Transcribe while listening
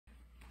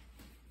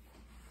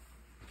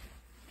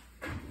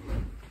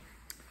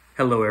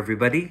Hello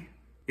everybody,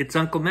 it's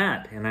Uncle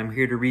Matt and I'm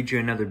here to read you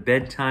another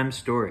bedtime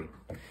story.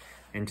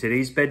 And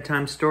today's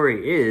bedtime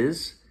story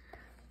is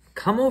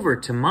Come Over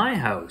to My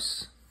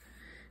House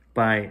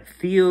by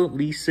Theo,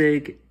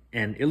 LeSieg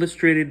and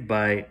illustrated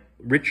by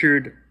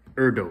Richard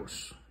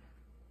Erdoes.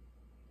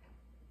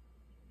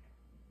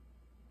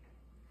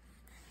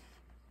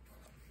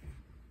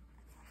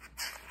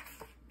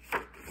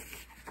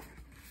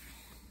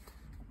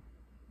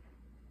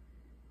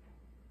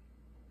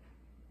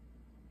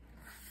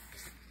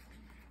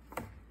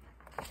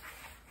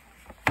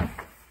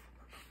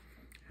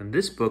 And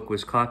this book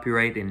was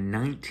copyrighted in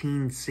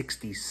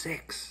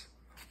 1966.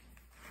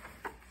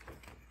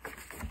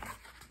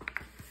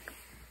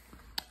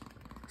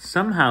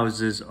 Some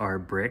houses are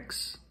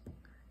bricks,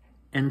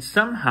 and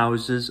some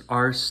houses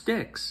are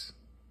sticks.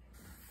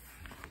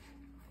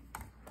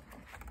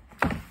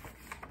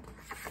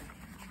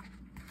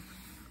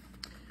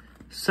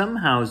 Some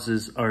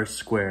houses are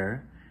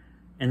square,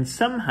 and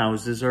some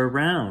houses are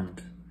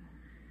round.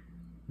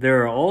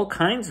 There are all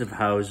kinds of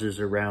houses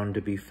around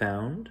to be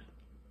found.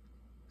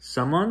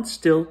 Some on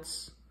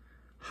stilts,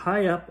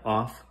 high up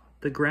off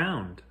the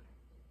ground.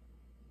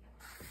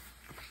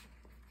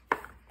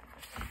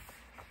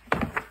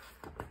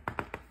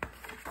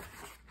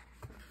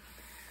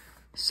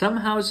 Some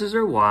houses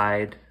are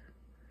wide,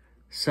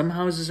 some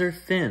houses are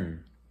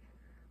thin.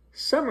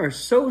 Some are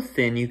so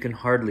thin you can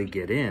hardly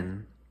get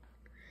in.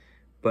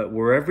 But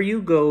wherever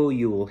you go,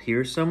 you will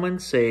hear someone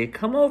say,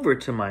 "Come over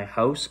to my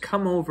house,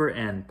 come over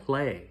and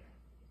play."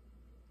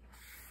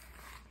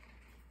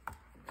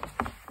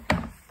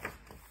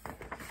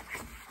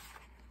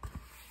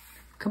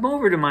 Come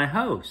over to my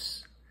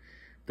house.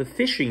 The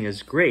fishing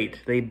is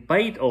great. They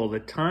bite all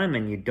the time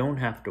and you don't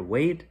have to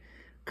wait.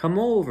 Come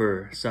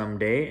over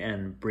someday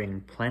and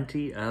bring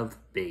plenty of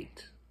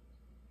bait.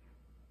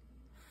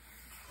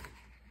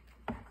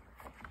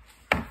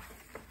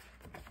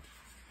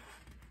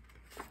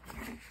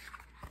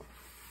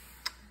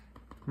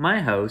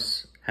 My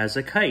house has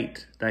a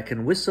kite that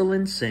can whistle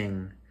and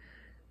sing.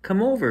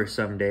 Come over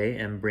someday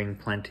and bring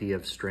plenty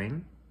of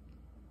string.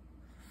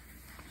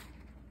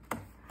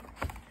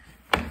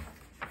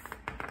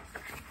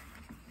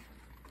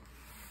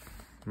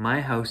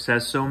 My house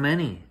has so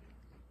many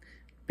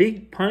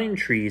big pine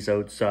trees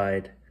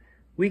outside.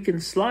 We can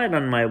slide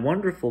on my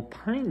wonderful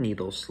pine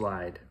needle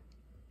slide.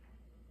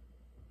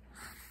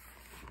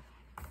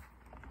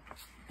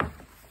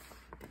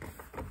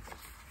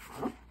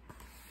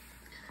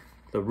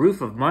 The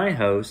roof of my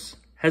house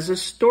has a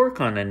stork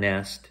on a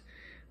nest.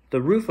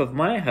 The roof of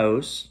my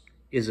house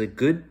is a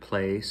good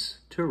place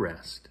to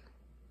rest.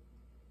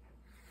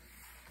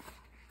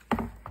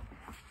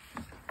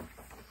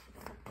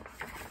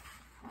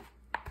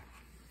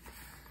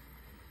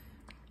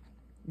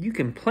 You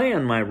can play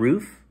on my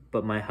roof,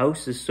 but my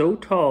house is so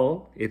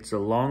tall, it's a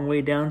long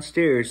way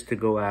downstairs to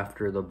go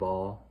after the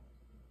ball.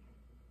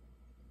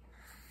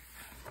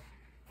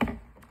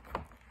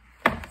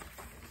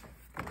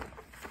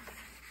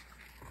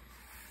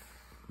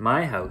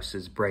 My house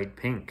is bright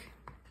pink,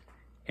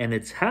 and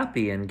it's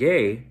happy and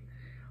gay.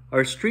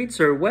 Our streets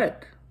are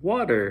wet,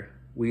 water,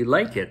 we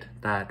like it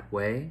that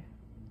way.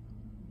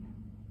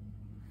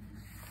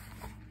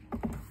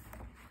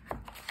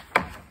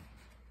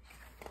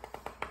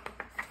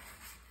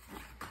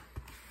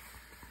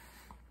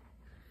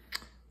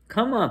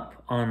 Come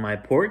up on my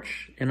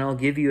porch and I'll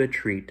give you a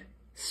treat.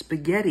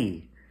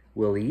 Spaghetti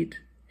we'll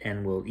eat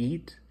and we'll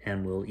eat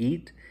and we'll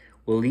eat.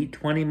 We'll eat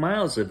 20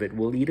 miles of it,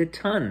 we'll eat a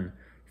ton.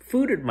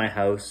 Food at my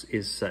house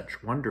is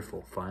such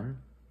wonderful fun.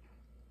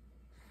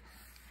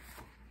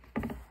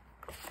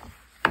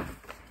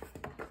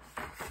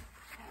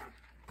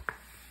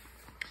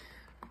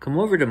 Come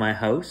over to my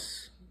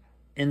house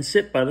and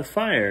sit by the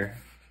fire.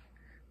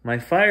 My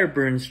fire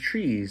burns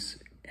trees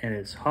and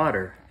it's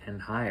hotter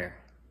and higher.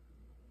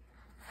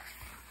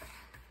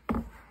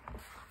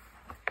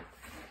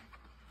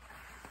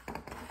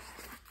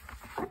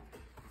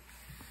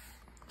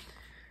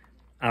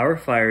 Our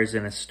fire's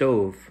in a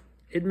stove.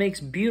 It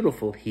makes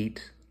beautiful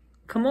heat.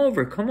 Come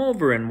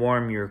over and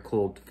warm your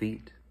cold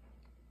feet.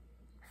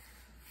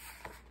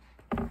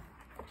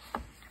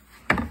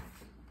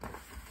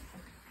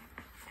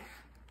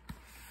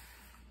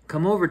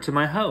 Come over to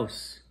my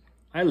house.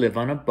 I live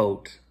on a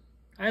boat.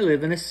 I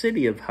live in a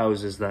city of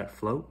houses that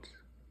float.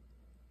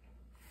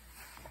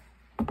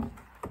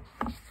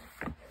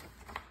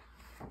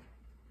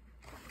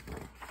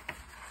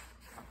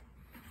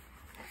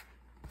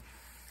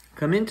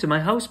 Come into my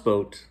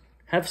houseboat.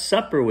 Have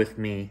supper with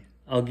me.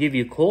 I'll give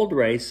you cold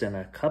rice and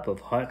a cup of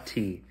hot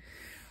tea.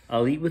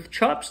 I'll eat with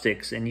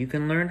chopsticks and you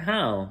can learn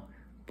how.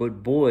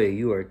 But boy,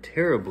 you are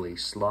terribly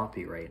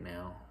sloppy right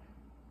now.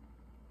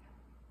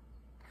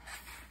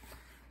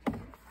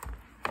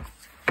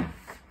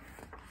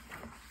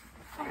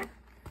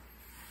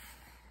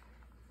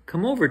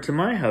 Come over to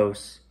my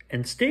house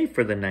and stay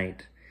for the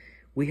night.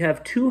 We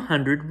have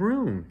 200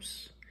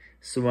 rooms,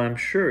 so I'm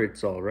sure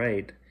it's all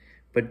right.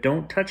 But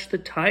don't touch the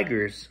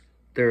tigers.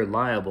 They're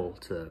liable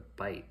to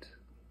bite.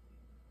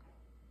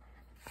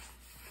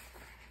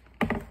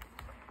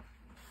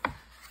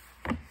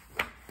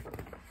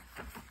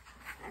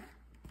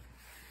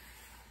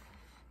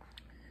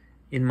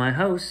 In my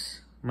house,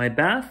 my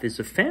bath is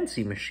a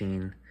fancy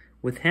machine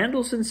with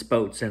handles and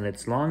spouts, and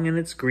it's long and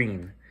it's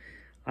green.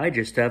 I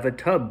just have a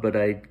tub, but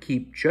I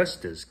keep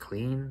just as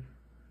clean.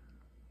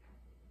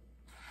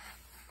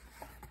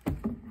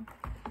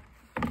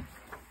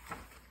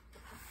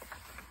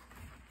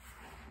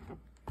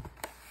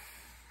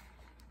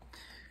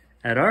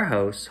 At our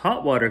house,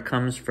 hot water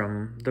comes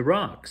from the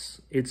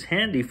rocks. It's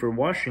handy for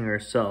washing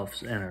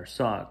ourselves and our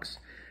socks.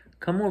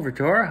 Come over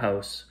to our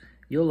house.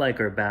 You'll like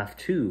our bath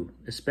too,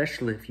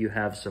 especially if you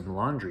have some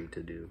laundry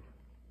to do.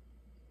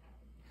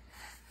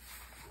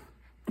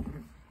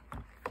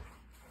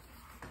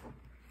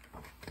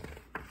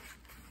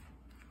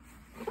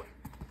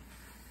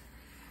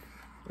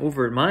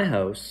 Over at my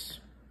house,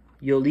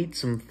 you'll eat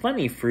some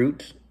funny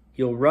fruit.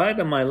 You'll ride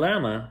on my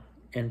llama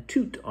and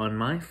toot on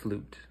my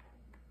flute.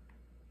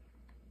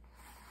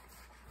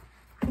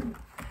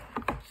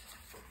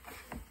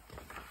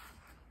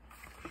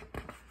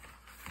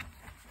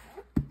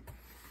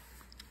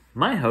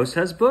 My house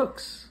has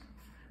books,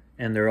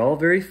 and they're all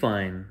very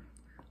fine.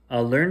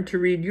 I'll learn to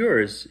read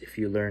yours if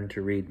you learn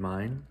to read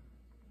mine.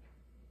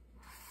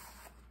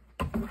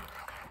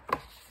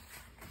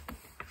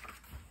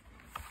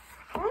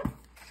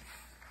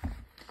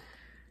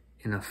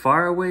 In a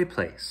faraway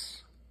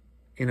place,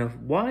 in a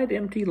wide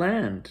empty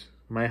land,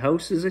 my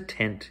house is a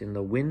tent in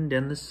the wind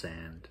and the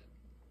sand.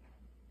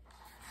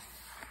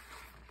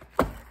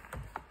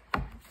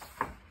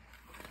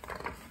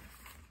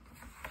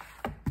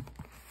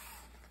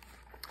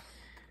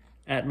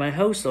 At my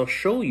house I'll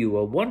show you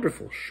a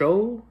wonderful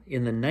show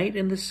in the night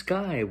in the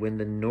sky when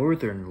the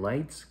northern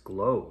lights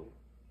glow.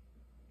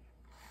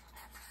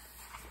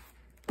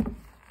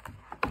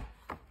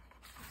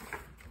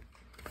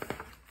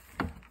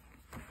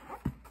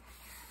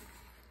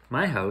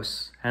 My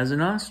house has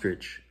an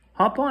ostrich.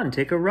 Hop on,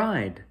 take a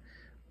ride.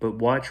 But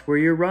watch where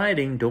you're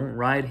riding, don't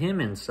ride him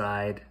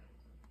inside.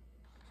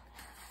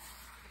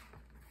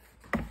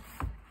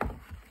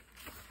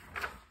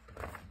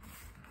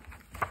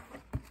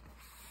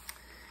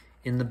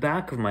 In the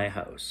back of my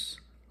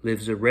house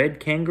lives a red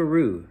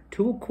kangaroo,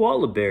 2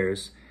 koala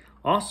bears,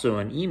 also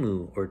an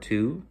emu or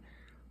 2.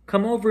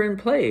 Come over and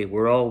play,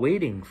 we're all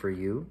waiting for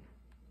you.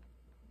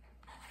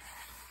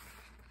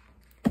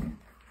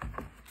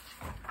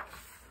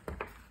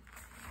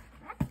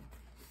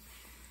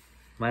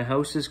 My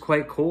house is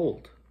quite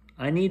cold.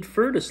 I need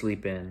fur to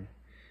sleep in.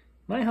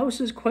 My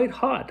house is quite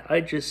hot.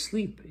 I just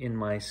sleep in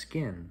my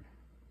skin.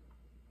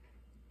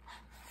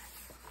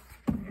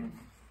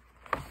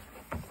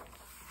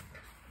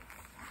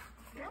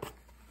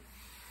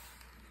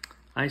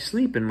 I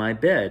sleep in my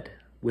bed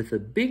with a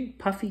big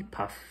puffy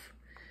puff.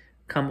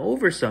 Come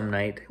over some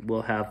night,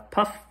 we'll have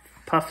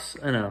puffs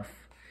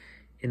enough.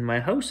 In my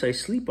house I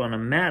sleep on a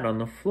mat on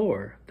the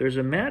floor. There's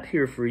a mat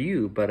here for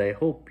you, but I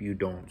hope you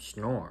don't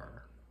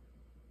snore.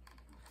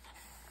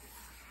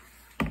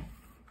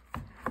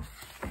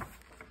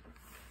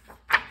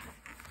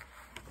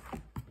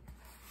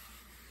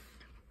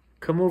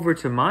 Come over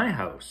to my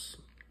house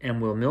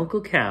and we'll milk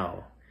a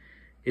cow.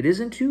 It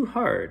isn't too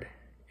hard,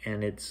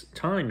 and it's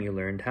time you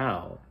learned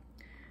how.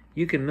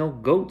 You can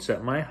milk goats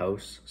at my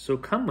house, so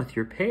come with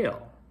your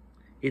pail.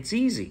 It's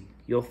easy,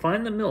 you'll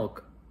find the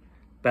milk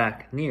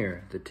back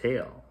near the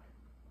tail.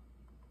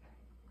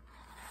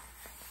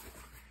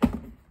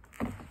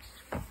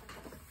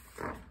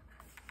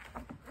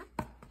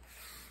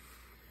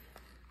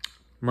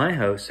 My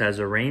house has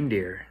a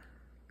reindeer.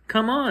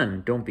 Come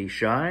on, don't be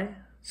shy.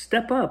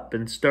 Step up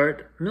and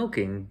start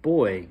milking.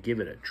 Boy, give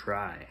it a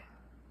try.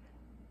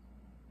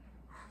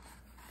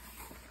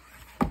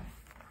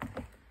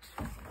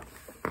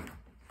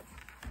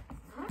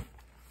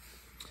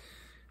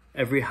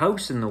 Every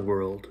house in the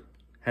world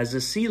has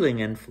a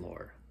ceiling and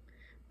floor,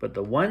 but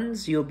the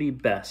ones you'll be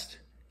best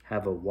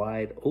have a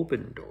wide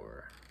open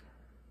door.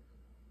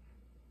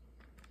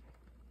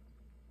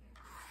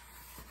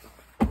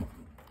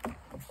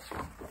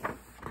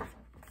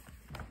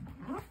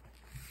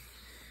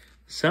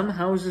 Some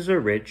houses are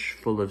rich,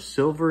 full of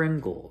silver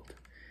and gold,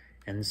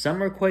 and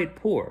some are quite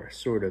poor,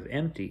 sort of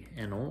empty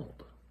and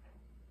old.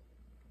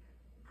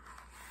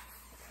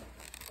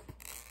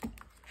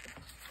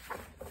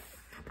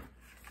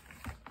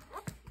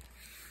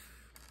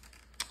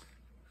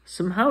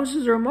 Some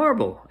houses are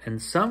marble,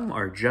 and some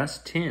are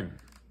just tin,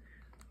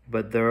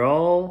 but they're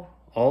all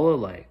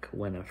alike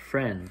when a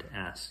friend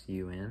asks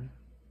you in.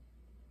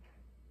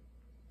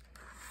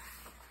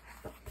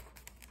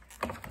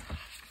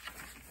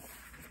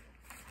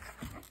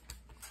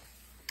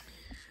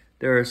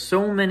 There are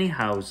so many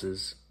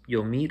houses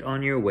you'll meet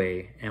on your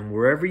way, and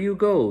wherever you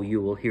go, you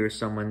will hear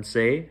someone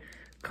say,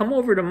 "Come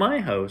over to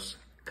my house,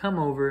 come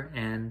over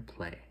and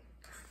play."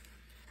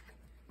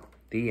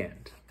 The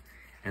end.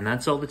 And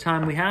that's all the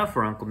time we have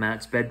for Uncle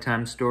Matt's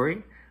bedtime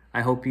story.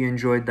 I hope you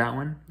enjoyed that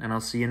one, and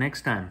I'll see you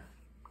next time.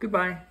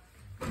 Goodbye.